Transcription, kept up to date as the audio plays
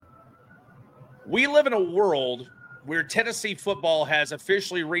We live in a world where Tennessee football has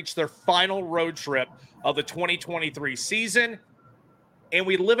officially reached their final road trip of the 2023 season. And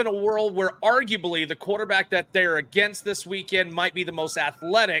we live in a world where arguably the quarterback that they're against this weekend might be the most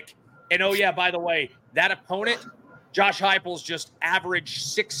athletic. And oh, yeah, by the way, that opponent, Josh Heupel's just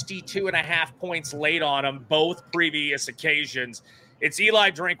averaged 62.5 points late on him both previous occasions. It's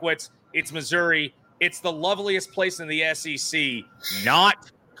Eli Drinkwitz. It's Missouri. It's the loveliest place in the SEC,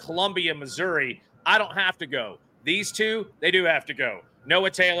 not Columbia, Missouri. I don't have to go. These two, they do have to go. Noah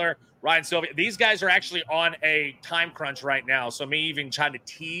Taylor, Ryan Sylvia. These guys are actually on a time crunch right now. So me even trying to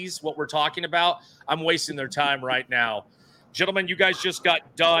tease what we're talking about, I'm wasting their time right now. Gentlemen, you guys just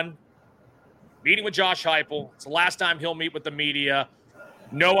got done meeting with Josh Heupel. It's the last time he'll meet with the media.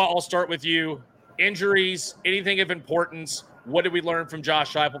 Noah, I'll start with you. Injuries, anything of importance? What did we learn from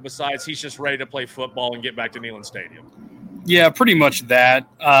Josh Heupel besides he's just ready to play football and get back to Neyland Stadium? Yeah, pretty much that.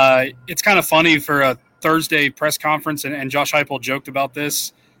 It's kind of funny for a Thursday press conference, and Josh Heupel joked about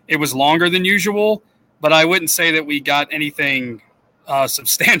this. It was longer than usual, but I wouldn't say that we got anything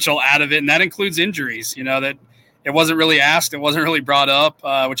substantial out of it, and that includes injuries. You know, that it wasn't really asked, it wasn't really brought up,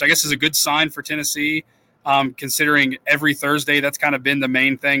 which I guess is a good sign for Tennessee, considering every Thursday that's kind of been the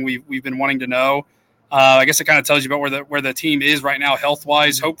main thing we've been wanting to know. I guess it kind of tells you about where the team is right now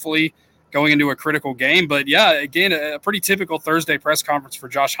health-wise, hopefully going into a critical game. But, yeah, again, a pretty typical Thursday press conference for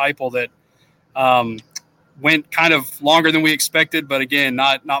Josh Heupel that went kind of longer than we expected, but again,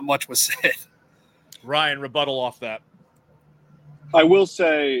 not much was said. Ryan, rebuttal off that. I will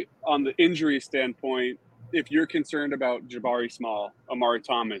say on the injury standpoint, if you're concerned about Jabari Small, Amari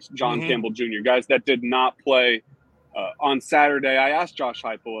Thomas, John Campbell Jr., guys that did not play on Saturday, I asked Josh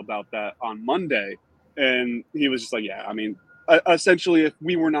Heupel about that on Monday, and he was just like, yeah, I mean, essentially, if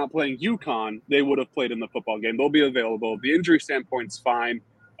we were not playing UConn, they would have played in the football game. They'll be available. The injury standpoint's fine.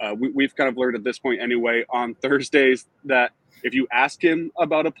 We've kind of learned at this point anyway on Thursdays that if you ask him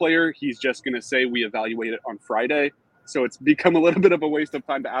about a player, he's just going to say we evaluate it on Friday. So it's become a little bit of a waste of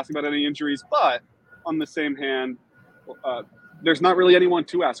time to ask about any injuries. But on the same hand, there's not really anyone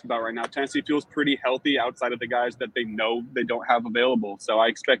to ask about right now. Tennessee feels pretty healthy outside of the guys that they know they don't have available. So I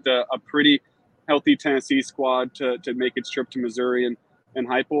expect a pretty healthy Tennessee squad to make its trip to Missouri. And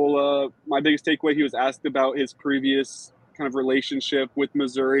Heupel, my biggest takeaway, he was asked about his previous kind of relationship with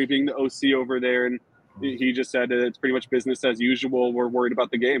Missouri, being the OC over there, and he just said it's pretty much business as usual. We're worried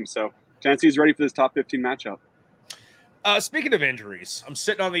about the game. So Tennessee's ready for this top 15 matchup. Speaking of injuries, I'm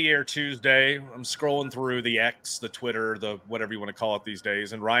sitting on the air Tuesday. I'm scrolling through the X, the Twitter, the whatever you want to call it these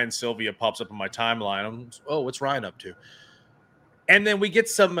days, and Ryan Sylvia pops up on my timeline. What's Ryan up to? And then we get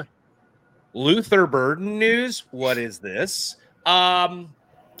some Luther Burden news. What is this?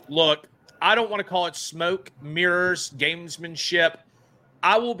 Look, I don't want to call it smoke, mirrors, gamesmanship.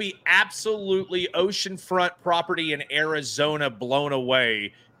 I will be absolutely oceanfront property in Arizona blown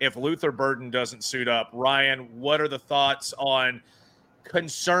away if Luther Burden doesn't suit up. Ryan, what are the thoughts on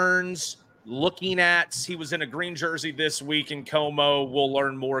concerns, looking at? He was in a green jersey this week in Como. We'll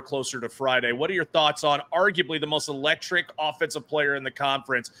learn more closer to Friday. What are your thoughts on arguably the most electric offensive player in the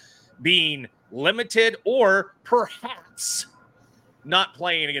conference being limited or perhaps not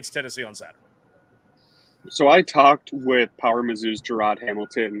playing against Tennessee on Saturday? So I talked with Power Mizzou's Gerard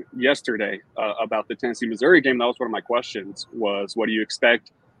Hamilton yesterday about the Tennessee-Missouri game. That was one of my questions was, what do you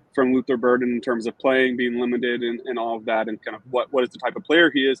expect from Luther Burden in terms of playing, being limited, and all of that, and kind of what is the type of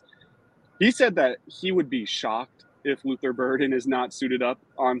player he is? He said that he would be shocked if Luther Burden is not suited up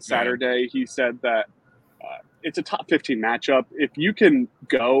on Saturday. He said that it's a top 15 matchup. If you can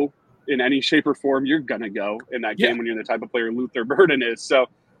go in any shape or form, you're going to go in that game when you're the type of player Luther Burden is. So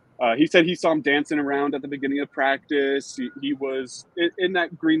he said he saw him dancing around at the beginning of practice. He was in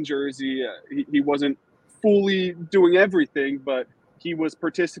that green jersey. He wasn't fully doing everything, but he was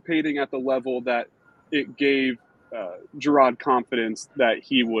participating at the level that it gave Gerard confidence that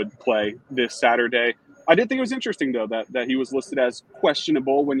he would play this Saturday. I did think it was interesting, though, that he was listed as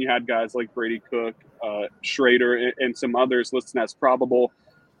questionable when you had guys like Brady Cook, Schrader, and some others listed as probable.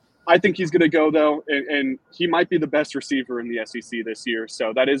 I think he's going to go, though, and he might be the best receiver in the SEC this year.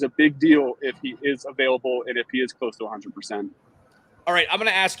 So that is a big deal if he is available and if he is close to 100%. All right, I'm going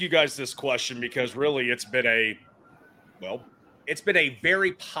to ask you guys this question because really it's been a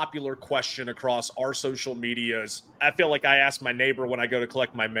very popular question across our social medias. I feel like I ask my neighbor when I go to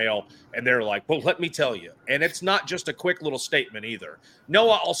collect my mail, and they're like, well, let me tell you. And it's not just a quick little statement either.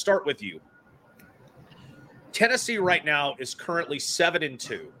 Noah, I'll start with you. Tennessee right now is currently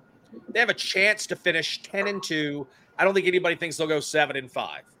 7-2. They have a chance to finish 10-2. I don't think anybody thinks they'll go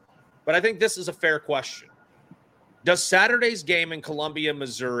 7-5. But I think this is a fair question. Does Saturday's game in Columbia,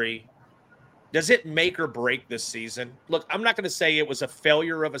 Missouri Does it make or break this season? Look, I'm not going to say it was a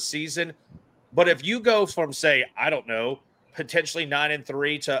failure of a season, but if you go from, say, I don't know, potentially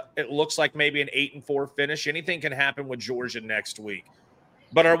 9-3 to it looks like maybe an 8-4 finish, anything can happen with Georgia next week.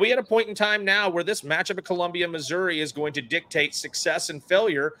 But are we at a point in time now where this matchup at Columbia, Missouri is going to dictate success and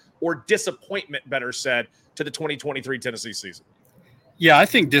failure, or disappointment, better said, to the 2023 Tennessee season? Yeah, I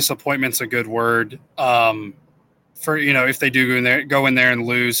think disappointment's a good word. For, if they do go in there and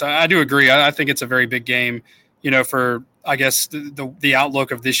lose. I do agree. I think it's a very big game, for, I guess, the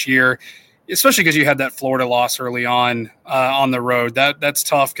outlook of this year, especially because you had that Florida loss early on the road. That's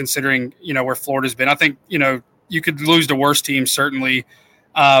tough considering, where Florida's been. I think, you could lose to worse teams, certainly,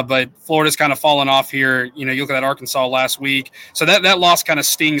 but Florida's kind of fallen off here. You look at that Arkansas last week. So that loss kind of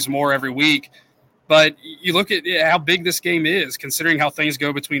stings more every week. But you look at how big this game is, considering how things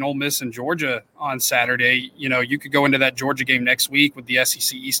go between Ole Miss and Georgia on Saturday. You could go into that Georgia game next week with the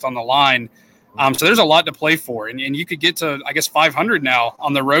SEC East on the line. So there's a lot to play for. And you could get to, I guess, 500 now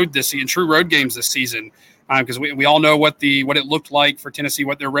on the road this season, true road games this season, because we all know what it looked like for Tennessee,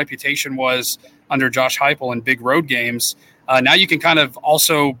 what their reputation was under Josh Heupel in big road games. Now you can kind of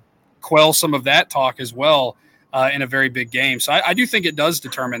also quell some of that talk as well in a very big game. So I do think it does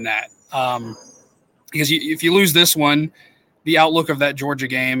determine that. Because if you lose this one, the outlook of that Georgia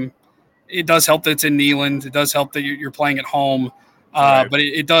game, it does help that it's in Neyland. It does help that you're playing at home. Right. But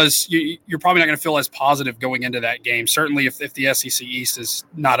it does – you're probably not going to feel as positive going into that game, certainly if the SEC East is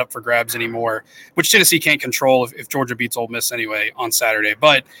not up for grabs anymore, which Tennessee can't control if Georgia beats Ole Miss anyway on Saturday.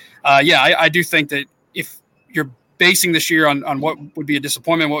 But, I do think that if you're basing this year on what would be a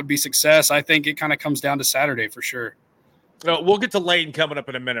disappointment, what would be success, I think it kind of comes down to Saturday for sure. We'll get to Lane coming up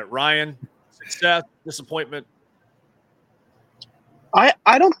in a minute. Ryan – success, disappointment? I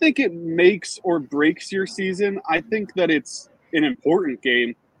don't think it makes or breaks your season. I think that it's an important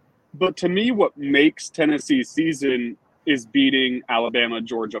game. But to me, what makes Tennessee's season is beating Alabama,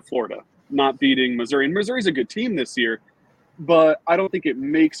 Georgia, Florida, not beating Missouri. And Missouri's a good team this year, but I don't think it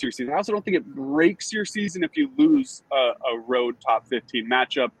makes your season. I also don't think it breaks your season if you lose a road top 15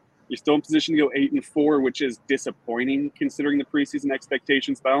 matchup. You're still in position to go 8-4, which is disappointing considering the preseason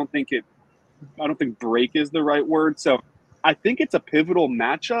expectations, but I don't think break is the right word. So I think it's a pivotal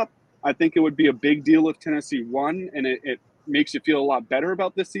matchup. I think it would be a big deal if Tennessee won, and it makes you feel a lot better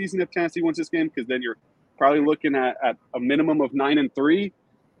about this season if Tennessee wins this game, because then you're probably looking at a minimum of 9-3.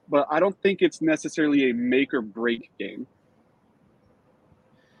 But I don't think it's necessarily a make or break game.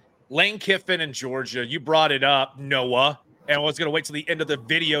 Lane Kiffin in Georgia, you brought it up, Noah, and I was going to wait till the end of the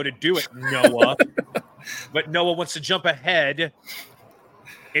video to do it, Noah. But Noah wants to jump ahead.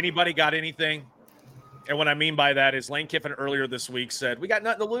 Anybody got anything? And what I mean by that is Lane Kiffin earlier this week said, we got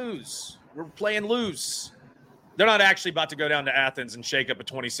nothing to lose. We're playing loose. They're not actually about to go down to Athens and shake up a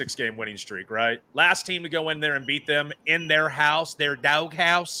 26-game winning streak, right? Last team to go in there and beat them in their house, their dog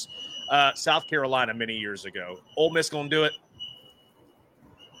house, South Carolina many years ago. Ole Miss going to do it?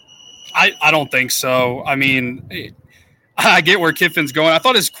 I don't think so. I mean, I get where Kiffin's going. I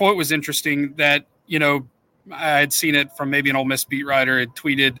thought his quote was interesting that, I had seen it from maybe an Ole Miss beat writer had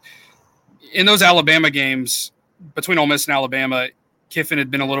tweeted in those Alabama games between Ole Miss and Alabama, Kiffin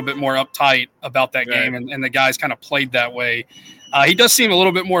had been a little bit more uptight about that game, and the guys kind of played that way. He does seem a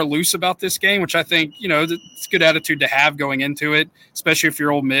little bit more loose about this game, which I think, it's a good attitude to have going into it, especially if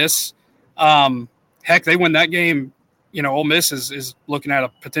you're Ole Miss. Heck, they win that game. Ole Miss is looking at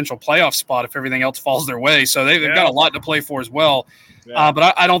a potential playoff spot if everything else falls their way. So they've got a lot to play for as well. Yeah.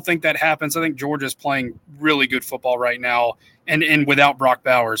 But I don't think that happens. I think Georgia's playing really good football right now, and without Brock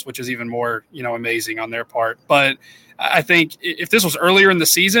Bowers, which is even more, amazing on their part. But I think if this was earlier in the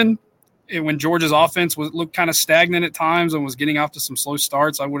season, when Georgia's offense looked kind of stagnant at times and was getting off to some slow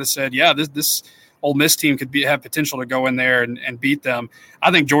starts, I would have said, yeah, this Ole Miss team could have potential to go in there and beat them. I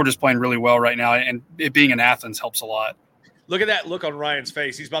think Georgia's playing really well right now, and it being in Athens helps a lot. Look at that look on Ryan's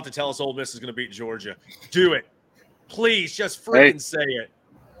face. He's about to tell us Ole Miss is going to beat Georgia. Do it. Please, just freaking say it.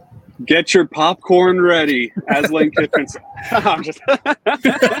 Get your popcorn ready, as Lane Kiffin said. I'm just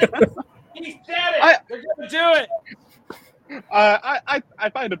He said it. They're going to do it. If I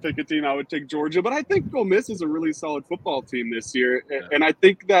had to pick a team, I would take Georgia. But I think Ole Miss is a really solid football team this year. Yeah. And I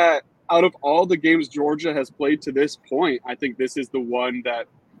think that out of all the games Georgia has played to this point, I think this is the one that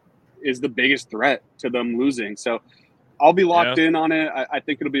is the biggest threat to them losing. So I'll be locked in on it. I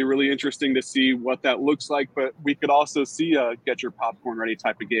think it'll be really interesting to see what that looks like. But we could also see a get your popcorn ready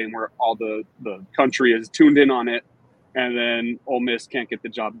type of game where all the country is tuned in on it, and then Ole Miss can't get the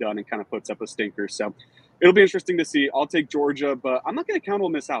job done and kind of puts up a stinker. So it'll be interesting to see. I'll take Georgia, but I'm not going to count Ole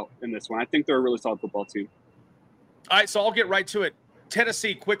Miss out in this one. I think they're a really solid football team. All right, so I'll get right to it.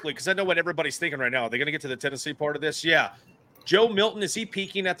 Tennessee quickly, because I know what everybody's thinking right now. Are they going to get to the Tennessee part of this? Yeah. Joe Milton, is he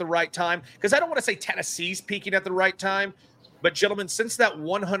peaking at the right time? Because I don't want to say Tennessee's peaking at the right time, but gentlemen, since that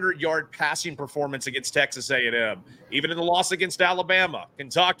 100-yard passing performance against Texas A&M, even in the loss against Alabama,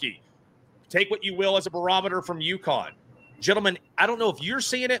 Kentucky, take what you will as a barometer from UConn. Gentlemen, I don't know if you're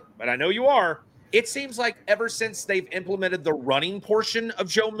seeing it, but I know you are. It seems like ever since they've implemented the running portion of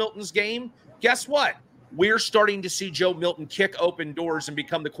Joe Milton's game, guess what? We're starting to see Joe Milton kick open doors and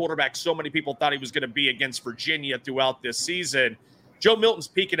become the quarterback so many people thought he was going to be against Virginia throughout this season. Joe Milton's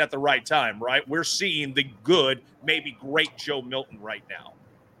peaking at the right time, right? We're seeing the good, maybe great Joe Milton right now.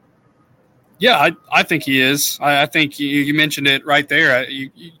 Yeah, I think he is. I think you mentioned it right there. You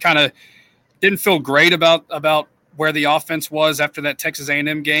kind of didn't feel great about where the offense was after that Texas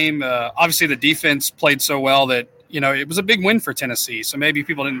A&M game. Obviously, the defense played so well that it was a big win for Tennessee. So maybe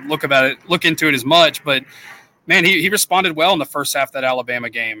people didn't look into it as much. But man, he responded well in the first half of that Alabama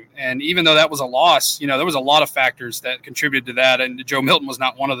game. And even though that was a loss, there was a lot of factors that contributed to that. And Joe Milton was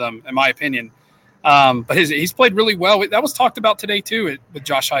not one of them, in my opinion. But he's played really well. That was talked about today too with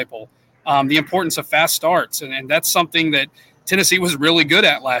Josh Heupel. The importance of fast starts, and that's something that Tennessee was really good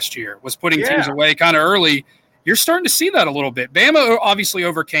at last year, was putting teams away kind of early. You're starting to see that a little bit. Bama obviously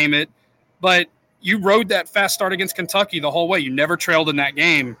overcame it, but you rode that fast start against Kentucky the whole way. You never trailed in that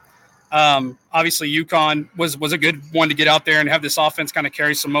game. Obviously, UConn was a good one to get out there and have this offense kind of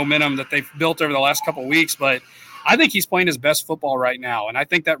carry some momentum that they've built over the last couple of weeks. But I think he's playing his best football right now, and I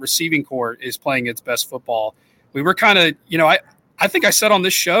think that receiving corps is playing its best football. We were kind of, I think I said on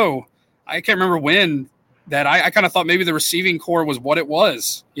this show, I can't remember when, that I kind of thought maybe the receiving corps was what it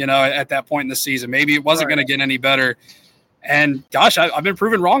was, at that point in the season. Maybe it wasn't going to get any better. And gosh, I've been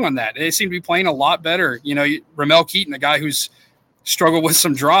proven wrong on that. They seem to be playing a lot better. Ramel Keaton, a guy who's struggled with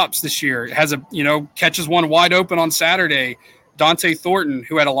some drops this year, has catches one wide open on Saturday. Dante Thornton,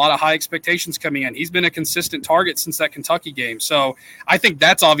 who had a lot of high expectations coming in, he's been a consistent target since that Kentucky game. So I think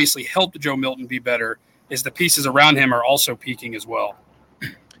that's obviously helped Joe Milton be better, is the pieces around him are also peaking as well.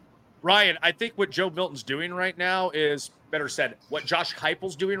 Ryan, I think what Joe Milton's doing right now is, better said, what Josh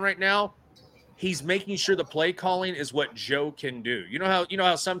Heupel's doing right now. He's making sure the play calling is what Joe can do. You know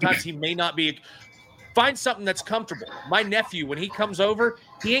how sometimes he may not be. Find something that's comfortable. My nephew, when he comes over,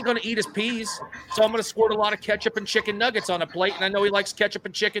 he ain't going to eat his peas, so I'm going to squirt a lot of ketchup and chicken nuggets on a plate, and I know he likes ketchup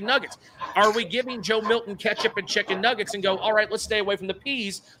and chicken nuggets. Are we giving Joe Milton ketchup and chicken nuggets and go, all right, let's stay away from the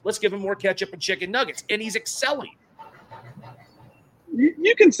peas. Let's give him more ketchup and chicken nuggets, and he's excelling.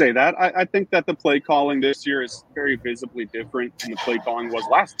 You can say that. I think that the play calling this year is very visibly different than the play calling was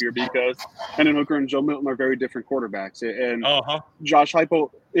last year, because Hendon Hooker and Joe Milton are very different quarterbacks. And Josh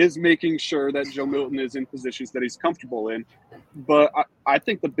Heupel is making sure that Joe Milton is in positions that he's comfortable in. But I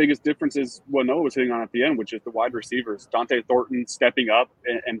think the biggest difference is what Noah was hitting on at the end, which is the wide receivers. Dante Thornton stepping up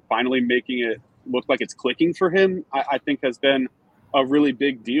and finally making it look like it's clicking for him, I think has been a really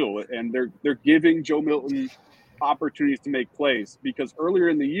big deal. And they're giving Joe Milton opportunities to make plays, because earlier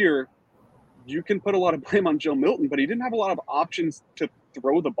in the year you can put a lot of blame on Joe Milton, but he didn't have a lot of options to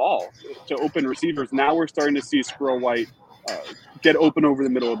throw the ball to open receivers. Now we're starting to see Squirrel White get open over the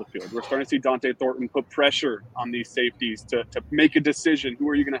middle of the field. We're starting to see Dante Thornton put pressure on these safeties to make a decision. Who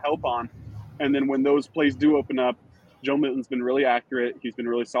are you going to help on? And then when those plays do open up, Joe Milton's been really accurate. He's been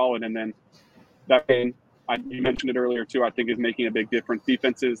really solid. And then that game, you mentioned it earlier too, I think is making a big difference.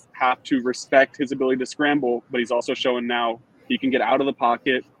 Defenses have to respect his ability to scramble, but he's also showing now he can get out of the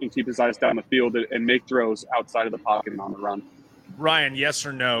pocket and keep his eyes down the field and make throws outside of the pocket and on the run. Ryan, yes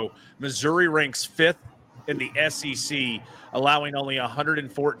or no? Missouri ranks 5th in the SEC, allowing only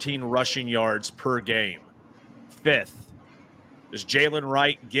 114 rushing yards per game. 5th. Does Jalen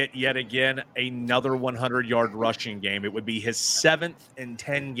Wright get yet again another 100-yard rushing game? It would be his 7th in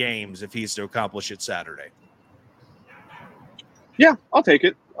 10 games if he's to accomplish it Saturday. Yeah, I'll take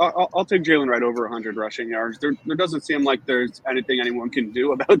it. I'll take Jalen Wright over 100 rushing yards. There doesn't seem like there's anything anyone can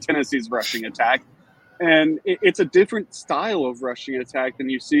do about Tennessee's rushing attack. And it's a different style of rushing attack than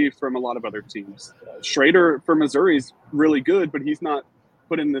you see from a lot of other teams. Schrader for Missouri is really good, but he's not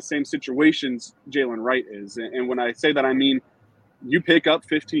put in the same situations Jalen Wright is. And when I say that, I mean you pick up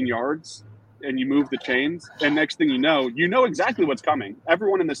 15 yards and you move the chains, and next thing you know exactly what's coming.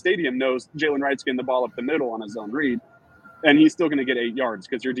 Everyone in the stadium knows Jalen Wright's getting the ball up the middle on his own read, and he's still going to get 8 yards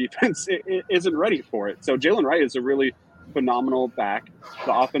because your defense isn't ready for it. So Jalen Wright is a really phenomenal back.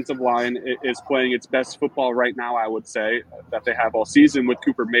 The offensive line is playing its best football right now, I would say, that they have all season, with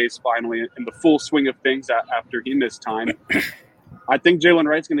Cooper Mace finally in the full swing of things after he missed time. I think Jalen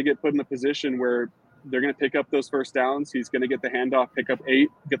Wright's going to get put in a position where they're going to pick up those first downs. He's going to get the handoff, pick up 8,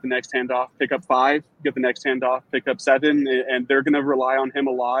 get the next handoff, pick up 5, get the next handoff, pick up 7, and they're going to rely on him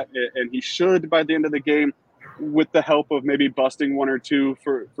a lot. And he should, by the end of the game, with the help of maybe busting 1 or 2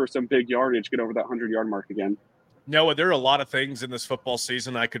 for some big yardage, get over that 100-yard mark again. Noah, there are a lot of things in this football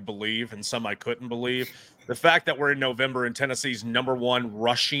season I could believe and some I couldn't believe. The fact that we're in November and Tennessee's number 1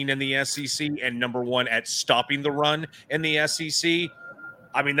 rushing in the SEC and number 1 at stopping the run in the SEC,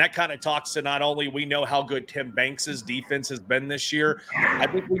 I mean, that kind of talks to not only we know how good Tim Banks' defense has been this year. I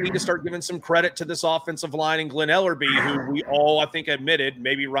think we need to start giving some credit to this offensive line and Glenn Ellerbe, who we all, I think, admitted,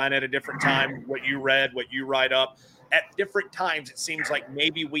 maybe Ryan at a different time, what you read, what you write up. At different times, it seems like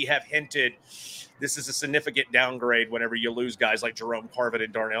maybe we have hinted this is a significant downgrade whenever you lose guys like Jerome Parvin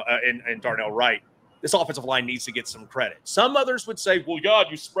and Darnell Wright. This offensive line needs to get some credit. Some others would say, well, God,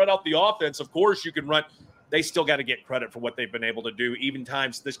 you spread out the offense. Of course you can run. They still got to get credit for what they've been able to do. Even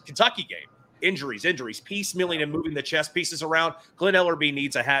times this Kentucky game, injuries, piecemealing and moving the chess pieces around. Glenn Ellerbe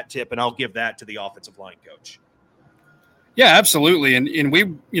needs a hat tip, and I'll give that to the offensive line coach. Yeah, absolutely. And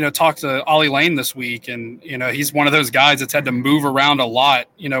we, talked to Ollie Lane this week, and, he's one of those guys that's had to move around a lot,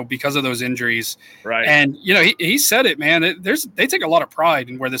 because of those injuries. Right. And, he said it, man, they take a lot of pride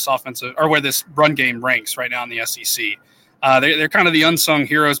in where this where this run game ranks right now in the SEC. They're kind of the unsung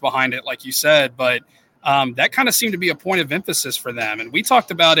heroes behind it, like you said, but that kind of seemed to be a point of emphasis for them. And we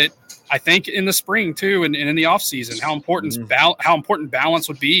talked about it, I think, in the spring too, and in the offseason, how important balance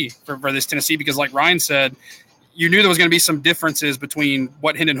would be for this Tennessee, because like Ryan said, you knew there was going to be some differences between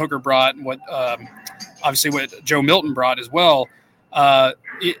what Hendon Hooker brought and what obviously what Joe Milton brought as well.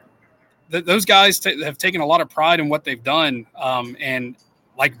 Those guys have taken a lot of pride in what they've done. And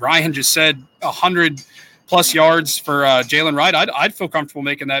like Ryan just said, 100+ yards for Jalen Wright, I'd feel comfortable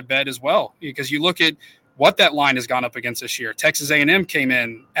making that bet as well, because you look at what that line has gone up against this year. Texas A&M came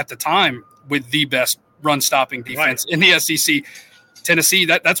in at the time with the best run-stopping defense in the SEC. Tennessee,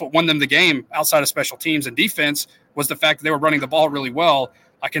 that's what won them the game outside of special teams and defense, was the fact that they were running the ball really well.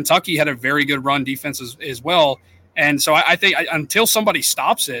 Kentucky had a very good run defense as well. And so I think until somebody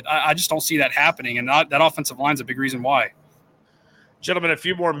stops it, I just don't see that happening. And that offensive line is a big reason why. Gentlemen, a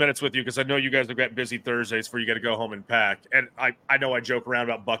few more minutes with you, because I know you guys have got busy Thursdays where you got to go home and pack. And I know I joke around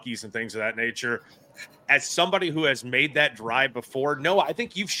about Buc-ee's and things of that nature. As somebody who has made that drive before, Noah, I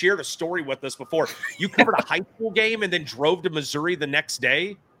think you've shared a story with us before. You covered a high school game and then drove to Missouri the next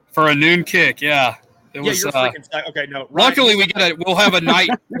day for a noon kick. Yeah, you're freaking okay. No, Ryan, luckily we'll have a night.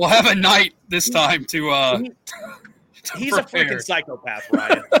 We'll have a night this time to. He's a freaking psychopath,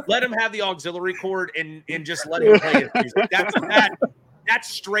 Ryan. Let him have the auxiliary cord and just let him play his music. That's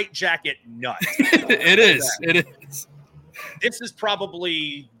straight jacket nuts. It is. This is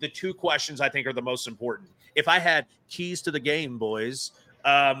probably the 2 questions I think are the most important. If I had keys to the game, boys,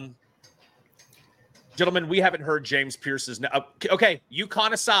 gentlemen, we haven't heard James Pierce's. Okay,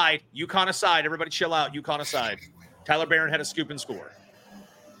 UConn aside. Everybody chill out. UConn aside. Tyler Barron had a scoop and score.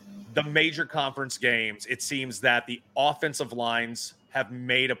 The major conference games, it seems that the offensive lines have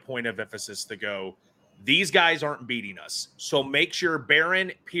made a point of emphasis to go, these guys aren't beating us. So make sure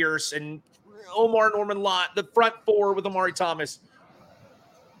Barron, Pierce, and Omar Norman Lott, the front 4 with Amari Thomas.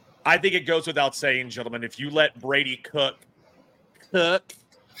 I think it goes without saying, gentlemen, if you let Brady cook, then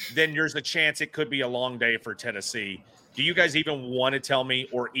there's a chance it could be a long day for Tennessee. Do you guys even want to tell me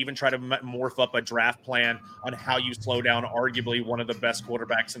or even try to morph up a draft plan on how you slow down arguably one of the best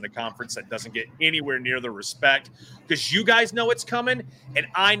quarterbacks in the conference that doesn't get anywhere near the respect? Because you guys know it's coming, and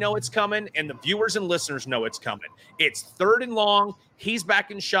I know it's coming, and the viewers and listeners know it's coming. It's 3rd and long. He's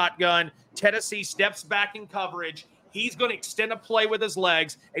back in shotgun. Tennessee steps back in coverage. He's going to extend a play with his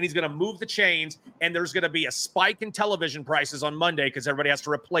legs, and he's going to move the chains, and there's going to be a spike in television prices on Monday because everybody has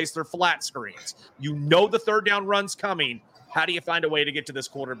to replace their flat screens. You know the 3rd down run's coming. How do you find a way to get to this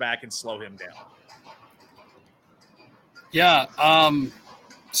quarterback and slow him down? Yeah,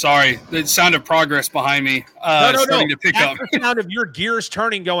 sorry. The sound of progress behind me starting to pick up. That's the sound of your gears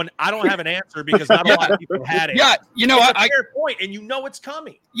turning going, I don't have an answer because not a lot of people had it. Yeah, it's a fair point, and you know it's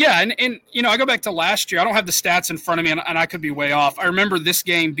coming. Yeah, and I go back to last year. I don't have the stats in front of me, and I could be way off. I do remember this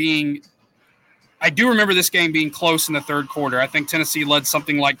game being close in the 3rd quarter. I think Tennessee led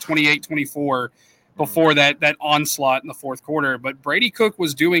something like 28-24 before that onslaught in the 4th quarter. But Brady Cook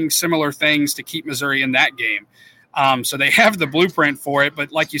was doing similar things to keep Missouri in that game. So they have the blueprint for it,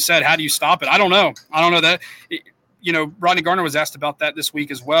 but like you said, how do you stop it? I don't know that, Rodney Garner was asked about that this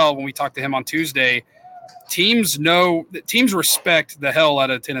week as well. When we talked to him on Tuesday, teams respect the hell out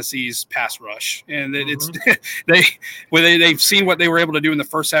of Tennessee's pass rush. And they've seen what they were able to do in the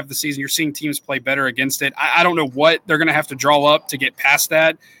first half of the season. You're seeing teams play better against it. I don't know what they're going to have to draw up to get past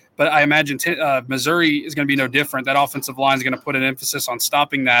that, But I imagine Missouri is going to be no different. That offensive line is going to put an emphasis on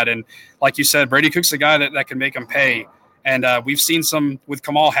stopping that. And like you said, Brady Cook's the guy that can make them pay. And we've seen some with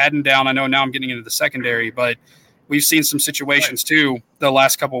Kamal Hadden down. I know now I'm getting into the secondary, but we've seen some situations too the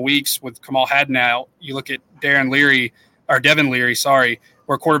last couple of weeks with Kamal Hadden out. You look at Devin Leary,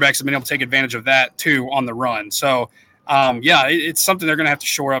 where quarterbacks have been able to take advantage of that too on the run. So, it's something they're going to have to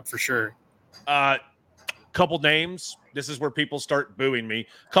shore up for sure. Couple names. This is where people start booing me.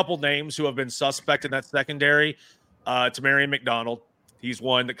 Couple names who have been suspect in that secondary. Tamarian McDonald. He's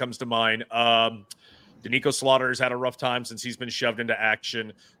one that comes to mind. Danico Slaughter has had a rough time since he's been shoved into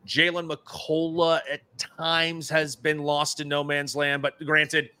action. Jalen McCullough at times has been lost in no man's land, but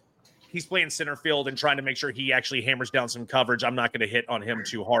granted, he's playing center field and trying to make sure he actually hammers down some coverage. I'm not going to hit on him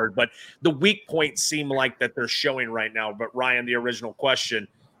too hard, but the weak points seem like that they're showing right now. But Ryan, the original question,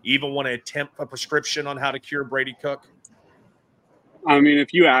 you even want to attempt a prescription on how to cure Brady Cook? I mean,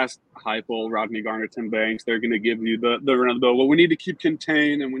 if you ask Heupel, Rodney Garner, Tim Banks, they're going to give you the run of the mill. Well, we need to keep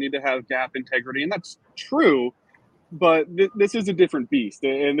contained and we need to have gap integrity. And that's true, but this is a different beast.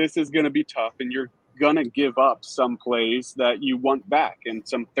 And this is going to be tough. And you're going to give up some plays that you want back and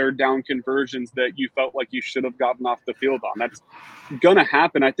some third down conversions that you felt like you should have gotten off the field on. That's going to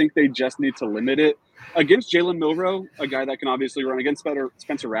happen. I think they just need to limit it. Against Jalen Milroe, a guy that can obviously run. Against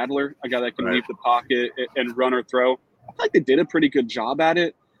Spencer Rattler, a guy that can leave the pocket and run or throw. I feel like they did a pretty good job at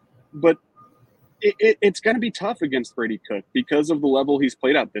it, but it's going to be tough against Brady Cook because of the level he's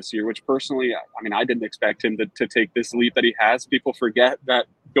played at this year, which personally, I mean, I didn't expect him to take this leap that he has. People forget that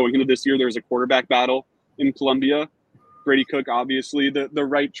going into this year, there's a quarterback battle in Columbia. Brady Cook, obviously, the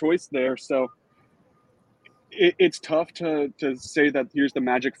right choice there. So it's tough to say that here's the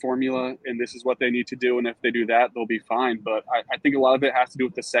magic formula and this is what they need to do. And if they do that, they'll be fine. But I think a lot of it has to do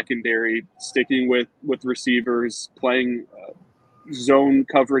with the secondary, sticking with receivers, playing zone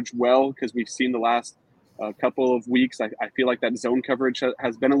coverage well, because we've seen the last couple of weeks. I feel like that zone coverage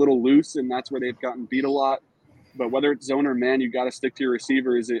has been a little loose, and that's where they've gotten beat a lot. But whether it's zone or man, you got to stick to your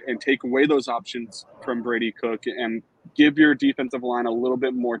receivers and take away those options from Brady Cook and give your defensive line a little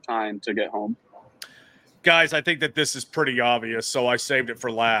bit more time to get home. Guys, I think that this is pretty obvious, so I saved it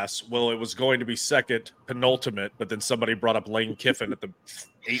for last. Well, it was going to be second penultimate, but then somebody brought up Lane Kiffin at the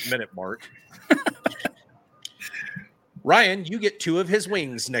 8-minute mark. Ryan, you get 2 of his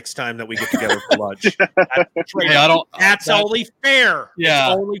wings next time that we get together for lunch. That's only fair. Yeah.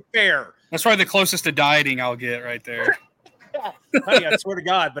 It's only fair. That's probably the closest to dieting I'll get right there. Honey, I swear to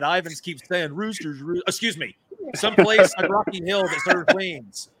God, but Ivens keeps saying roosters. Excuse me. Someplace on Rocky Hill that serves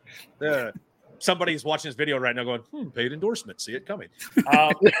wings. Somebody's watching this video right now going, paid endorsement. See it coming.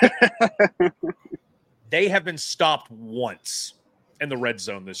 They have been stopped once in the red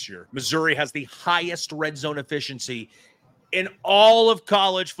zone this year. Missouri has the highest red zone efficiency in all of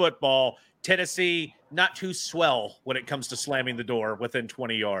college football. Tennessee, not too swell when it comes to slamming the door within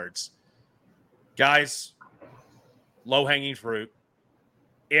 20 yards. Guys, low-hanging fruit.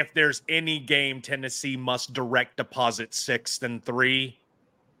 If there's any game Tennessee must direct deposit 6th and 3,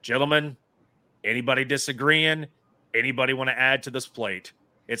 gentlemen, anybody disagreeing? Anybody want to add to this plate?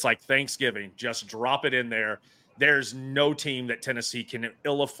 It's like Thanksgiving. Just drop it in there. There's no team that Tennessee can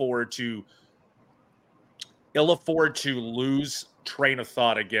ill afford to lose train of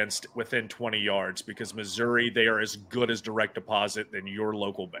thought against within 20 yards, because Missouri, they are as good as direct deposit than your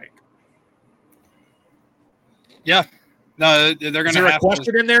local bank. Yeah. No, they're going to have. Is there a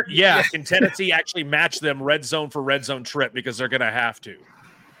question in there? Yeah. Can Tennessee actually match them red zone for red zone trip? Because they're going to have to.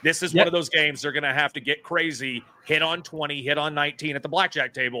 This is one of those games they're going to have to get crazy, hit on 20, hit on 19 at the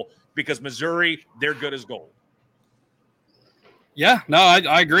blackjack table, because Missouri, they're good as gold. Yeah, no,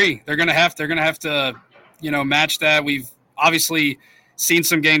 I agree. They're going to have to, match that. We've obviously seen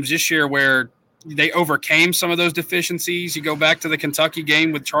some games this year where they overcame some of those deficiencies. You go back to the Kentucky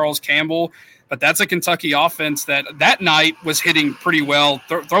game with Charles Campbell, but that's a Kentucky offense that night was hitting pretty well,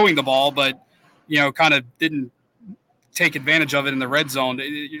 throwing the ball, but, kind of didn't take advantage of it in the red zone.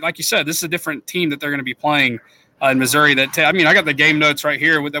 Like you said, this is a different team that they're going to be playing in Missouri. I got the game notes right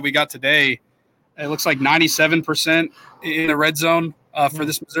here that we got today. It looks like 97% in the red zone for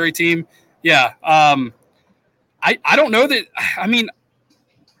this Missouri team. Yeah. I don't know that. I mean,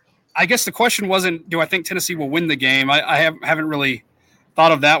 I guess the question wasn't, do I think Tennessee will win the game? I haven't really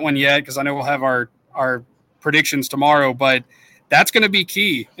thought of that one yet, because I know we'll have our predictions tomorrow, but that's going to be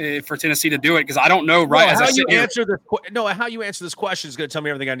key for Tennessee to do it, because I don't know. How you answer this question is going to tell me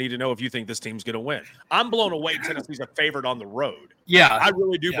everything I need to know if you think this team's going to win. I'm blown away. Tennessee's a favorite on the road. Yeah, I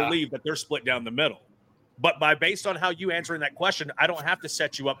really do believe that they're split down the middle. But based on how you answering that question, I don't have to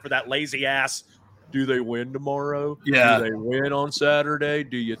set you up for that lazy ass. Do they win tomorrow? Yeah. Do they win on Saturday?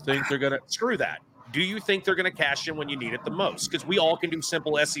 Do you think they're going to – screw that. Do you think they're going to cash in when you need it the most? Because we all can do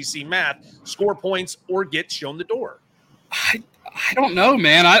simple SEC math, score points, or get shown the door. I don't know,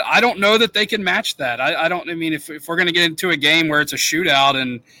 man. I don't know that they can match that. I mean, if we're going to get into a game where it's a shootout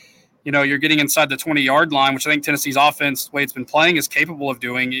and, you're getting inside the 20-yard line, which I think Tennessee's offense, the way it's been playing, is capable of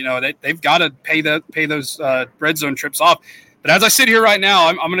doing, they've got to pay those red zone trips off. But as I sit here right now,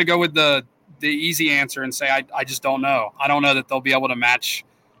 I'm going to go with the easy answer and say I just don't know. I don't know that they'll be able to match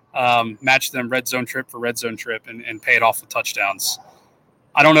them red zone trip for red zone trip and pay it off with touchdowns.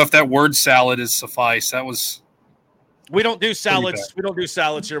 I don't know if that word salad is suffice. That was – We don't do salads. We don't do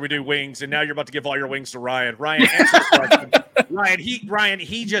salads here. We do wings. And now you're about to give all your wings to Ryan. Ryan, answer the question. Ryan,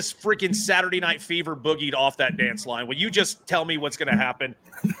 he just freaking Saturday Night Fever boogied off that dance line. Will you just tell me what's going to happen?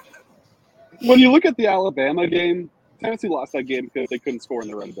 When you look at the Alabama game, Tennessee lost that game because they couldn't score in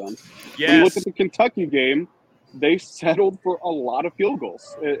the red zone. Yes. When you look at the Kentucky game, they settled for a lot of field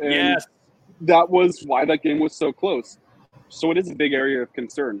goals. And yes. That was why that game was so close. So it is a big area of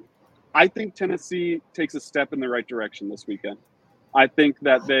concern. I think Tennessee takes a step in the right direction this weekend. I think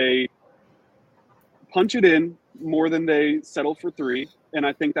that they punch it in more than they settle for three, and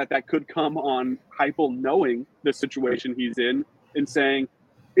I think that could come on Heupel knowing the situation he's in and saying,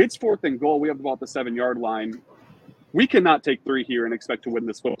 it's 4th and goal. We have about the 7-yard line. We cannot take 3 here and expect to win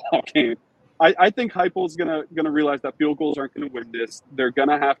this football game. I think Heupel's gonna realize that field goals aren't going to win this. They're going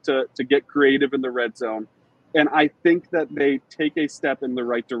to have to get creative in the red zone. And I think that they take a step in the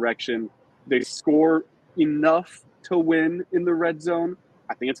right direction. They score enough to win in the red zone.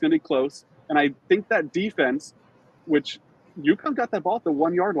 I think it's going to be close. And I think that defense, which UConn got that ball at the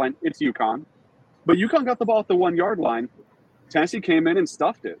 1-yard line. It's UConn. But UConn got the ball at the 1-yard line. Tennessee came in and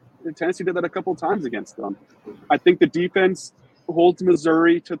stuffed it. And Tennessee did that a couple times against them. I think the defense holds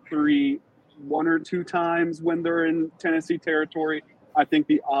Missouri to 3 1 or 2 times when they're in Tennessee territory. I think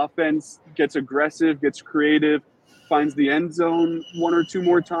the offense gets aggressive, gets creative, finds the end zone 1 or 2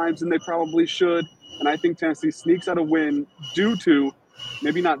 more times than they probably should. And I think Tennessee sneaks out a win due to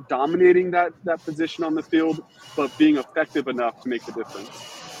maybe not dominating that position on the field, but being effective enough to make the difference.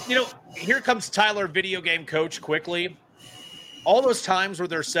 Here comes Tyler, video game coach, quickly. All those times where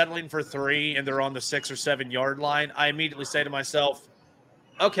they're settling for 3 and they're on the 6 or 7-yard line, I immediately say to myself,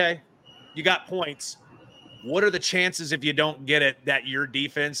 okay, you got points. What are the chances if you don't get it that your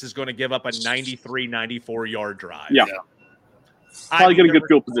defense is going to give up a 93, 94-yard drive? Yeah. Probably get a good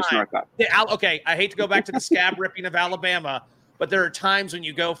field position like that. Yeah, okay, I hate to go back to the scab ripping of Alabama, but there are times when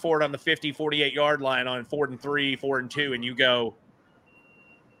you go for it on the 50, 48-yard line on 4th and 3, 4th and 2, and you go,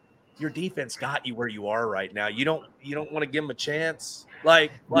 your defense got you where you are right now. You don't want to give them a chance.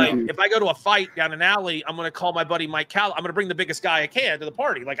 Like if I go to a fight down an alley, I'm going to call my buddy Mike Cal. I'm going to bring the biggest guy I can to the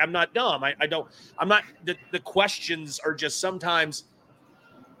party. Like, I'm not dumb. The questions are just sometimes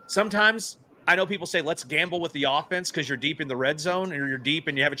I know people say, let's gamble with the offense because you're deep in the red zone or you're deep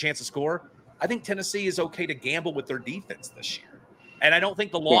and you have a chance to score. I think Tennessee is okay to gamble with their defense this year. And I don't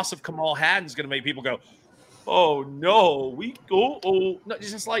think the loss of Kamal Hadden is going to make people go, oh no, no, it's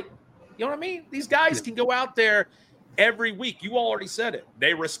just like, you know what I mean? These guys can go out there every week. You already said it.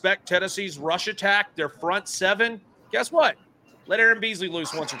 They respect Tennessee's rush attack, their front 7. Guess what? Let Aaron Beasley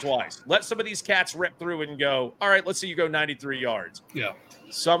loose once or twice. Let some of these cats rip through and go, all right, let's see you go 93 yards. Yeah.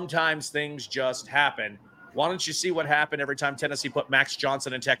 Sometimes things just happen. Why don't you see what happened every time Tennessee put Max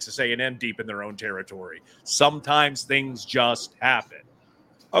Johnson and Texas A&M deep in their own territory? Sometimes things just happen.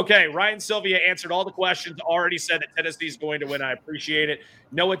 Okay, Ryan Sylvia answered all the questions, already said that Tennessee's going to win. I appreciate it.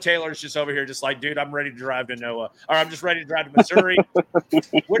 Noah Taylor's just over here just like, dude, I'm ready to drive to Noah. Or I'm just ready to drive to Missouri. Are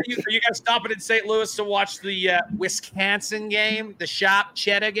you guys stopping in St. Louis to watch the Wisconsin game, the Shop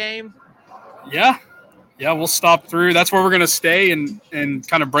Cheddar game? Yeah, we'll stop through. That's where we're going to stay and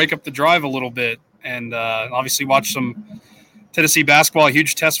kind of break up the drive a little bit. And obviously watch some Tennessee basketball, a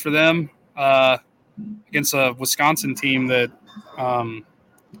huge test for them against a Wisconsin team that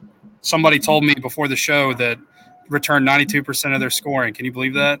somebody told me before the show that returned 92% of their scoring. Can you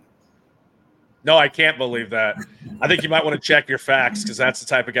believe that? No, I can't believe that. I think you might want to check your facts because that's the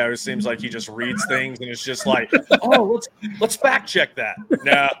type of guy who seems like he just reads things and it's just like, oh, let's fact check that.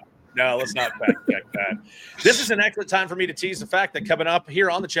 No, let's not fact check that. This is an excellent time for me to tease the fact that coming up here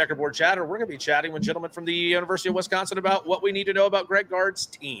on the Checkerboard Chatter, we're going to be chatting with gentlemen from the University of Wisconsin about what we need to know about Greg Gard's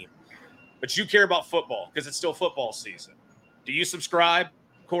team. But you care about football because it's still football season. Do you subscribe?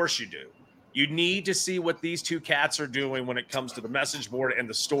 Of course you do. You need to see what these two cats are doing when it comes to the message board and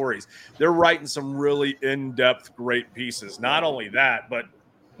the stories. They're writing some really in-depth, great pieces. Not only that, but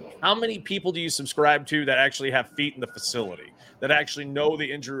how many people do you subscribe to that actually have feet in the facility? that actually know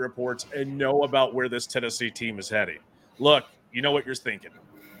the injury reports and know about where this Tennessee team is heading. Look, you know what you're thinking.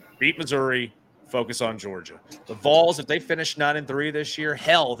 Beat Missouri, focus on Georgia. The Vols, if they finish 9-3 this year,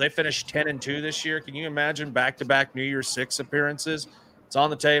 hell, if they finish 10-2 this year, can you imagine back-to-back New Year's Six appearances? It's on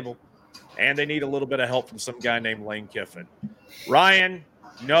the table. And they need a little bit of help from some guy named Lane Kiffin. Ryan,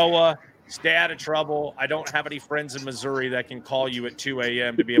 Noah, stay out of trouble. I don't have any friends in Missouri that can call you at 2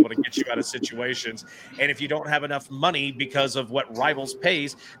 a.m. to be able to get you out of situations. And if you don't have enough money because of what Rivals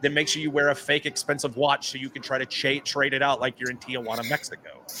pays, then make sure you wear a fake expensive watch so you can try to trade it out like you're in Tijuana,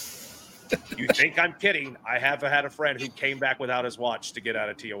 Mexico. You think I'm kidding? I have had a friend who came back without his watch to get out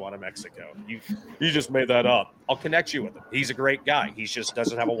of Tijuana, Mexico. You just made that up. I'll connect you with him. He's a great guy. He just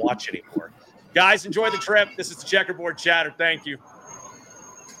doesn't have a watch anymore. Guys, enjoy the trip. This is the Checkerboard Chatter. Thank you.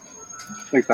 Thanks.